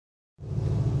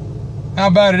How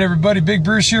about it, everybody? Big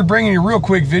Bruce here, bringing you a real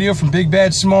quick video from Big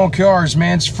Bad Small Cars,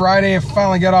 man. It's Friday. I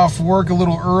finally got off work a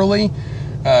little early.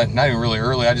 Not even really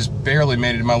early. I just barely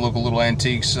made it to my local little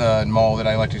antiques mall that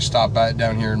I like to stop by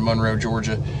down here in Monroe,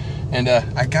 Georgia. And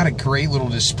I got a great little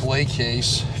display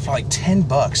case for like 10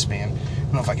 bucks, man. I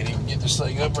don't know if I can even get this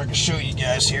thing up or I can show you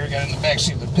guys here. I got it in the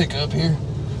backseat of the pickup here.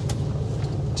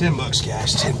 10 bucks,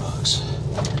 guys. 10 bucks.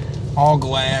 All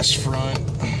glass front.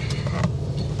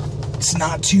 It's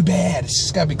not too bad. It's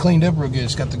just got to be cleaned up real good.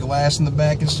 It's got the glass in the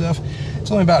back and stuff.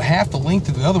 It's only about half the length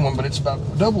of the other one, but it's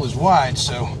about double as wide,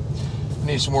 so I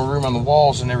need some more room on the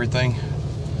walls and everything,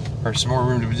 or some more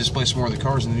room to display some more of the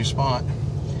cars in the new spot.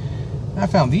 And I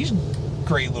found these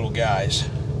great little guys.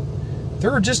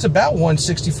 They're just about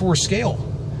 1/64 scale.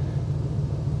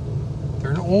 They're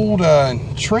an old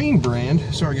train brand.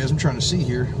 Sorry guys, I'm trying to see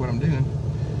here what I'm doing.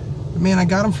 But man, I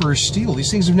got them for a steal. These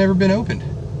things have never been opened.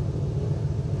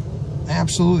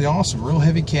 Absolutely awesome. Real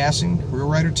heavy casting, real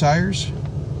rider tires.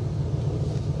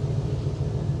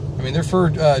 I mean, they're for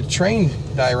train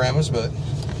dioramas, but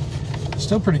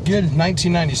still pretty good.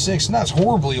 1996, not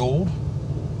horribly old.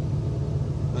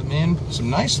 But man, some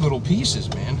nice little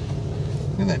pieces, man.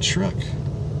 Look at that truck.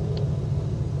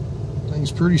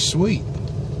 Thing's pretty sweet.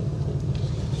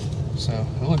 So,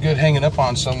 it'll look good hanging up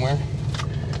on somewhere.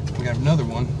 We got another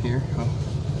one here. Oh,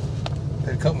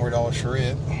 paid a couple more dollars for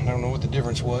it. I don't know what the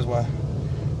difference was, why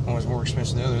one was more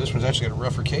expensive than the other. This one's actually got a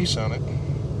rougher case on it.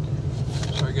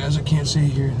 Sorry guys, I can't see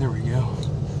here. There we go.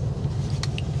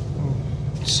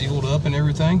 Sealed up and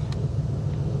everything.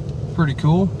 Pretty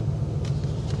cool.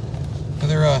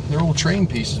 They're old train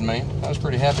pieces, man. I was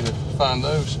pretty happy to find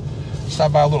those.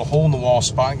 Stopped by a little hole in the wall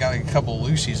spot and got a couple of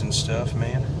Lucy's and stuff,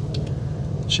 man.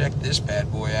 Check this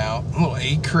bad boy out. A little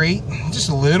 8 crate. Just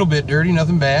a little bit dirty,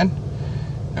 nothing bad.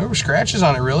 No scratches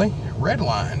on it really. Red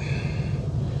line.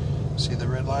 See the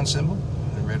red line symbol?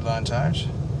 The red line tires.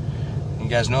 You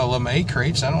guys know I love my 8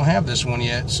 crates. I don't have this one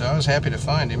yet, so I was happy to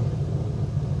find him.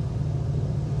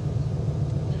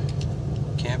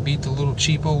 Can't beat the little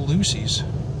cheap old Lucy's.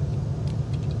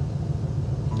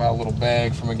 Bought a little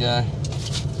bag from a guy.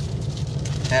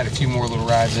 Had a few more little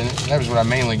rides in it. That was what I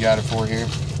mainly got it for here.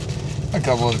 A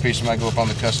couple other pieces might go up on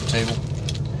the custom table.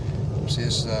 See,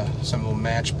 this is some little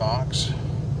Matchbox.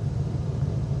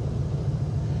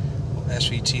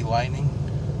 SVT Lightning.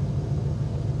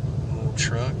 A little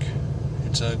truck.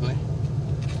 It's ugly.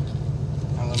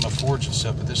 I love my Fords and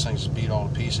stuff, but this thing's just beat all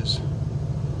to pieces.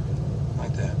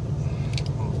 Like that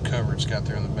little cover it's got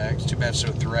there in the back. It's too bad it's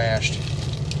so thrashed.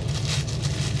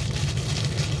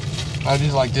 I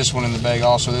did like this one in the bag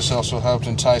also. This also helped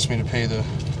entice me to pay the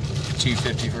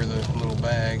 $2.50 for the little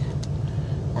bag,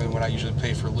 more than what I usually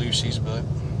pay for Lucy's, but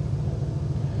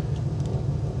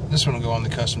this one will go on the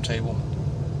custom table.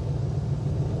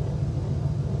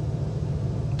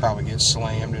 Probably get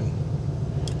slammed and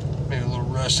maybe a little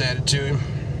rust added to him.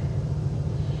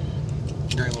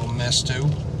 Great little Mesto.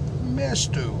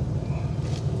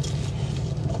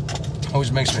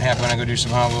 Always makes me happy when I go do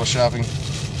some Hot Wheel shopping.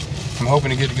 I'm hoping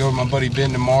to get to go with my buddy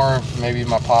Ben tomorrow, maybe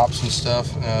my pops and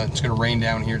stuff. It's going to rain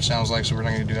down here, it sounds like, so we're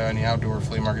not going to do any outdoor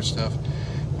flea market stuff.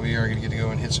 We are going to get to go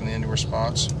and hit some of the indoor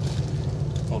spots.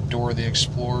 A little Dora the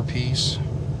Explorer piece.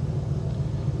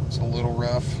 It's a little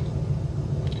rough.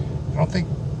 I don't think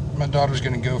my daughter's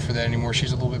going to go for that anymore.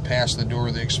 She's a little bit past the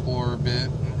Dora the Explorer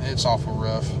bit. It's awful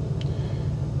rough.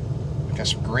 Got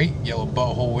some great yellow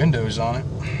butthole windows on it,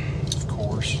 of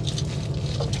course.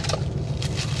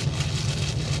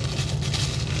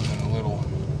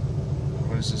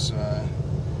 This is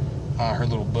her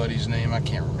little buddy's name. I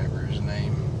can't remember his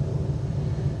name.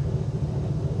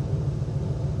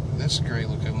 That's a great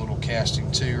looking little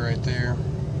casting too right there.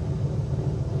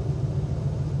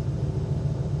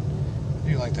 I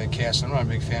do like that casting. I'm not a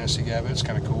big fantasy guy, but it's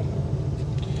kind of cool.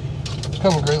 A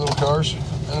couple of great little cars.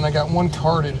 And then I got one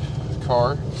carded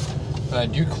car that I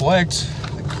do collect.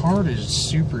 The card is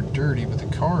super dirty, but the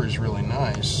car is really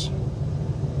nice.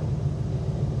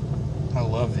 I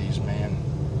love these, man.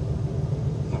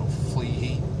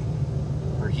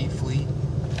 Heat Fleet.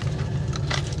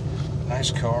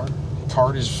 Nice car.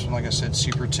 Card is, like I said,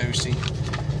 super toasty.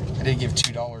 I did give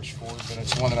 $2 for it, but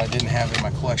it's one that I didn't have in my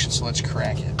collection, so let's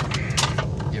crack it.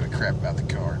 Give a crap about the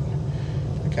card.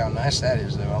 Look how nice that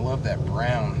is, though. I love that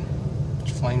brown.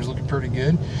 Flame's looking pretty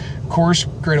good. Of course,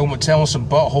 great old Mattel with some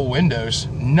butthole windows.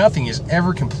 Nothing is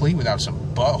ever complete without some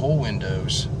butthole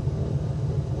windows.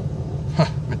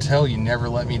 Mattel, you never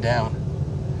let me down.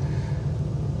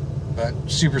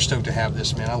 But super stoked to have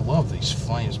this, man. I love these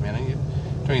flames, man. I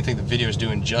don't even think the video is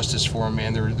doing justice for them,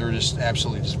 man. They're just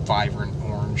absolutely just vibrant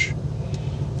orange.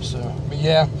 So, but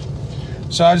yeah,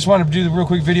 So I just wanted to do the real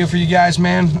quick video for you guys,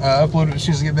 man. Upload it as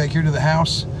soon as I get back here to the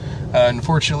house.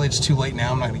 Unfortunately, it's too late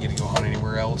now. I'm not going to get to go hunt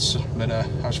anywhere else. But I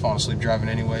was falling asleep driving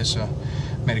anyway, so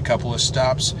made a couple of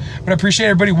stops. But I appreciate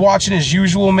everybody watching as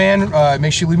usual, man.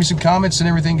 Make sure you leave me some comments and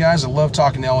everything, guys. I love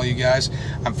talking to all you guys.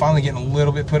 I'm finally getting a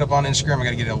little bit put up on Instagram. I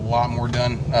got to get a lot more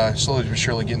done. Slowly but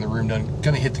surely getting the room done.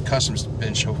 Going to hit the customs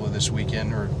bench hopefully this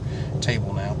weekend, or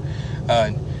table now.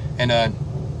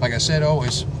 Like I said,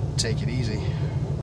 always take it easy.